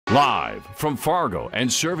Live from Fargo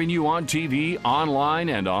and serving you on TV, online,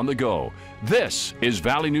 and on the go. This is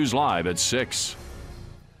Valley News Live at 6.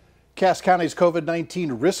 Cass County's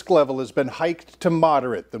COVID-19 risk level has been hiked to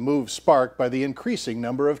moderate, the move sparked by the increasing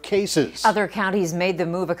number of cases. Other counties made the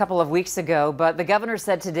move a couple of weeks ago, but the governor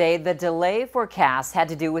said today the delay for Cass had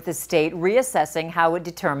to do with the state reassessing how it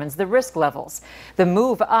determines the risk levels. The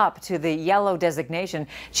move up to the yellow designation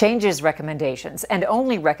changes recommendations, and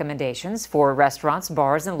only recommendations for restaurants,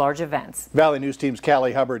 bars, and large events. Valley News Team's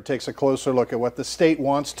Callie Hubbard takes a closer look at what the state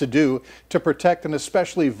wants to do to protect an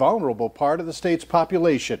especially vulnerable part of the state's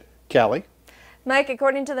population. Callie? Mike,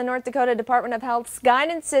 according to the North Dakota Department of Health's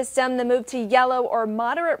guidance system, the move to yellow or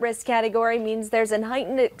moderate risk category means there's a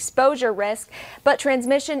heightened exposure risk, but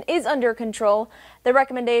transmission is under control. The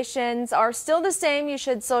recommendations are still the same. You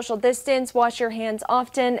should social distance, wash your hands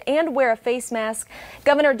often, and wear a face mask.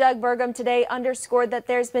 Governor Doug Burgum today underscored that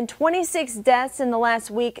there's been 26 deaths in the last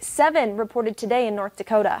week, 7 reported today in North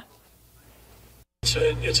Dakota.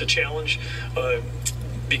 It's a challenge.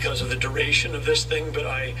 Because of the duration of this thing, but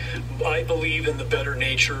I believe in the better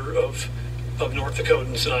nature of North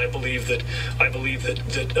Dakotans, and I believe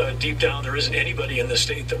that deep down there isn't anybody in the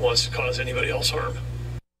state that wants to cause anybody else harm.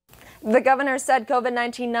 The governor said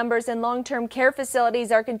COVID-19 numbers in long-term care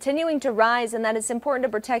facilities are continuing to rise and that it's important to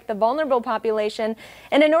protect the vulnerable population.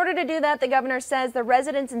 And in order to do that, the governor says the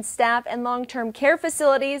residents and staff in long-term care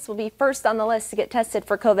facilities will be first on the list to get tested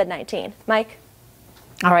for COVID-19. Mike?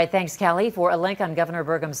 All right, thanks, Callie. For a link on Governor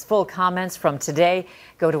Burgum's full comments from today,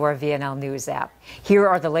 go to our VNL News app. Here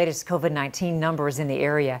are the latest COVID-19 numbers in the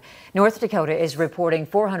area. North Dakota is reporting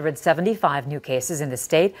 475 new cases in the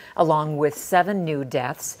state, along with 7 new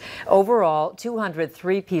deaths. Overall,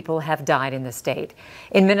 203 people have died in the state.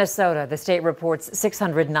 In Minnesota, the state reports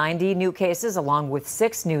 690 new cases, along with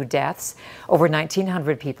 6 new deaths. Over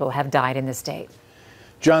 1,900 people have died in the state.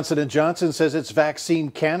 Johnson & Johnson says its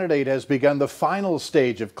vaccine candidate has begun the final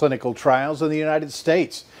stage of clinical trials in the United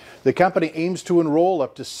States. The company aims to enroll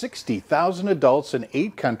up to 60,000 adults in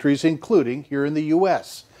 8 countries, including here in the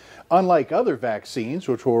U.S. Unlike other vaccines,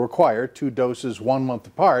 which will require 2 doses 1 month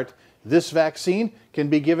apart, this vaccine can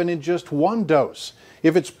be given in just 1 dose.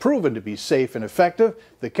 If it's proven to be safe and effective,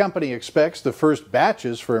 the company expects the first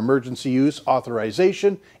batches for emergency use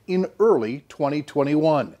authorization in early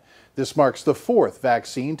 2021. This marks the 4th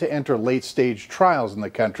vaccine to enter late-stage trials in the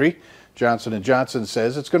country. Johnson & Johnson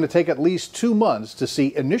says it's going to take at least 2 months to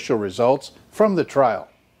see initial results from the trial.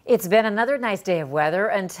 It's been another nice day of weather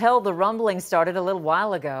until the rumbling started a little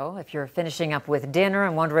while ago. If you're finishing up with dinner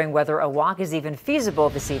and wondering whether a walk is even feasible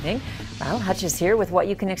this evening, well, Hutch is here with what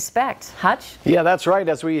you can expect. Hutch? Yeah, that's right.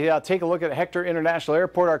 As we take a look at Hector International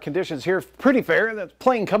Airport, our conditions here pretty fair. That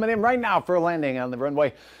plane coming in right now for a landing on the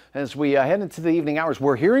runway. As we head into the evening hours,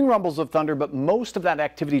 we're hearing rumbles of thunder, but most of that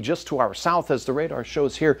activity just to our south, as the radar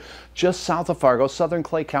shows here, just south of Fargo, southern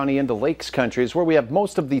Clay County into Lakes Country is where we have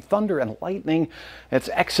most of the thunder and lightning. It's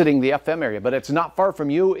exiting the FM area, but it's not far from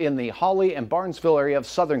you in the Holly and Barnesville area of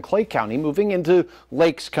southern Clay County, moving into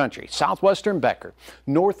Lakes Country, southwestern Becker,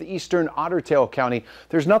 northeastern Otter Tail County.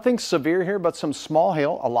 There's nothing severe here, but some small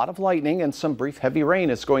hail, a lot of lightning, and some brief heavy rain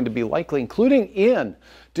is going to be likely, including in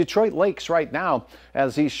Detroit Lakes right now,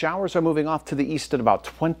 as these showers are moving off to the east at about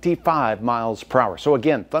 25 miles per hour. So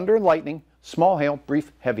again, thunder and lightning, small hail,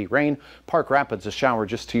 brief heavy rain. Park Rapids, a shower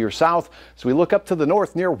just to your south. As we look up to the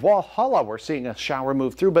north near Walhalla, we're seeing a shower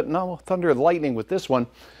move through, but no thunder and lightning with this one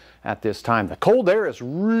at this time. The cold air is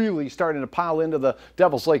really starting to pile into the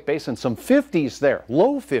Devil's Lake Basin. Some 50s there,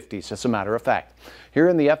 low 50s as a matter of fact. Here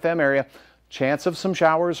in the FM area, chance of some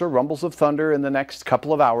showers or rumbles of thunder in the next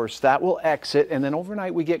couple of hours. That will exit, and then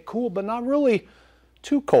overnight we get cool, but not really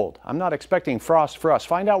too cold. I'm not expecting frost for us.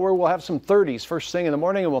 Find out where we'll have some 30s first thing in the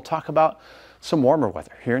morning, and we'll talk about some warmer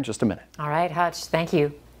weather here in just a minute. All right, Hutch, thank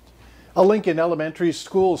you. A Lincoln Elementary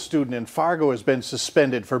School student in Fargo has been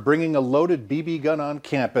suspended for bringing a loaded BB gun on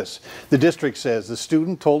campus. The district says the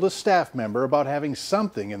student told a staff member about having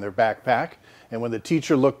something in their backpack, and when the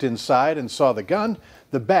teacher looked inside and saw the gun,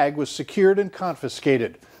 the bag was secured and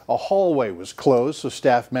confiscated. A hallway was closed so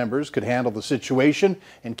staff members could handle the situation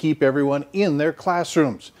and keep everyone in their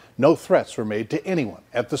classrooms. No threats were made to anyone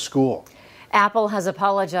at the school. Apple has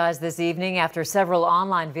apologized this evening after several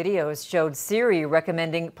online videos showed Siri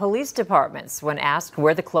recommending police departments when asked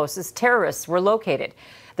where the closest terrorists were located.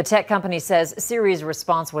 The tech company says Siri's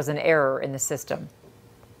response was an error in the system.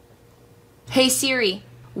 Hey Siri,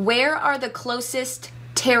 where are the closest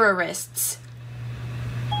terrorists?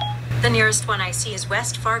 The nearest one I see is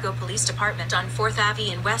West Fargo Police Department on 4th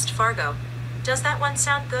Ave in West Fargo. Does that one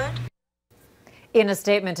sound good? In a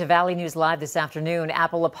statement to Valley News Live this afternoon,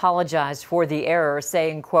 Apple apologized for the error,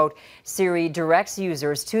 saying, quote, Siri directs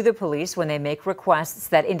users to the police when they make requests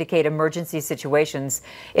that indicate emergency situations.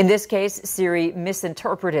 In this case, Siri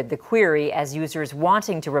misinterpreted the query as users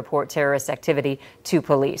wanting to report terrorist activity to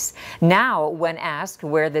police. Now, when asked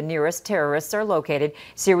where the nearest terrorists are located,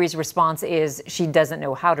 Siri's response is she doesn't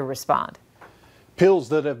know how to respond. Pills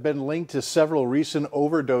that have been linked to several recent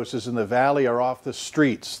overdoses in the valley are off the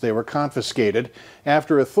streets. They were confiscated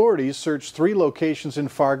after authorities searched 3 locations in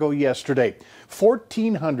Fargo yesterday.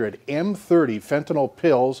 1,400 M30 fentanyl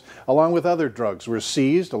pills, along with other drugs, were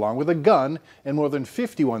seized, along with a gun and more than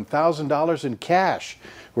 $51,000 in cash.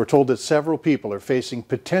 We're told that several people are facing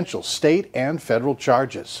potential state and federal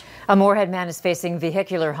charges. A Moorhead man is facing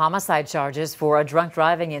vehicular homicide charges for a drunk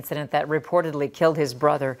driving incident that reportedly killed his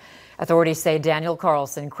brother. Authorities say Daniel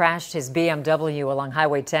Carlson crashed his BMW along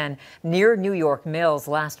Highway 10 near New York Mills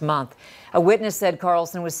last month. A witness said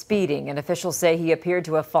Carlson was speeding, and officials say he appeared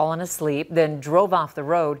to have fallen asleep, then drove off the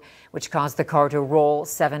road, which caused the car to roll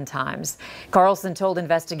 7 times. Carlson told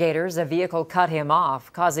investigators a vehicle cut him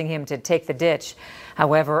off, causing him to take the ditch.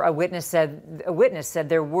 However, a witness said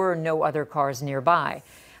there were no other cars nearby.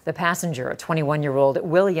 The passenger, a 21-year-old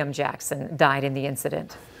William Jackson, died in the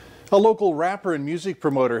incident. A local rapper and music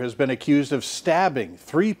promoter has been accused of stabbing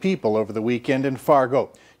 3 people over the weekend in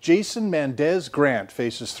Fargo. Jason Mendez Grant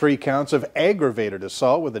faces 3 counts of aggravated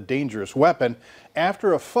assault with a dangerous weapon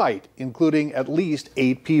after a fight, including at least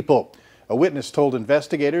 8 people. A witness told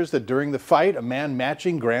investigators that during the fight, a man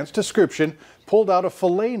matching Grant's description pulled out a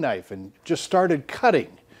fillet knife and just started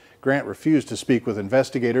cutting. Grant refused to speak with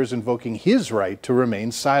investigators, invoking his right to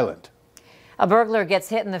remain silent. A burglar gets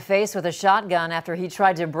hit in the face with a shotgun after he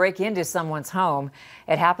tried to break into someone's home.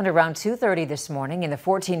 It happened around 2:30 this morning in the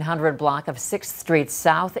 1400 block of 6th Street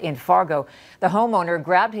South in Fargo. The homeowner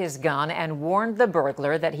grabbed his gun and warned the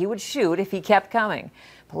burglar that he would shoot if he kept coming.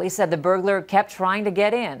 Police said the burglar kept trying to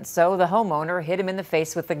get in, so the homeowner hit him in the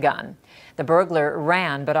face with the gun. The burglar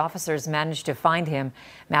ran, but officers managed to find him.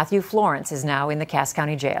 Matthew Florence is now in the Cass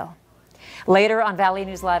County Jail. Later on Valley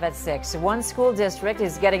News Live at 6, one school district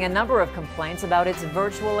is getting a number of complaints about its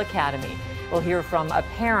virtual academy. We'll hear from a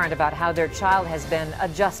parent about how their child has been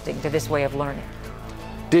adjusting to this way of learning.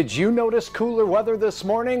 Did you notice cooler weather this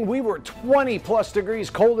morning? We were 20+ degrees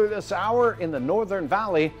colder this hour in the Northern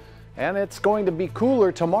Valley, and it's going to be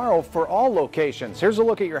cooler tomorrow for all locations. Here's a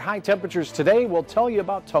look at your high temperatures today. We'll tell you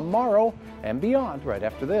about tomorrow and beyond right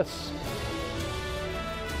after this.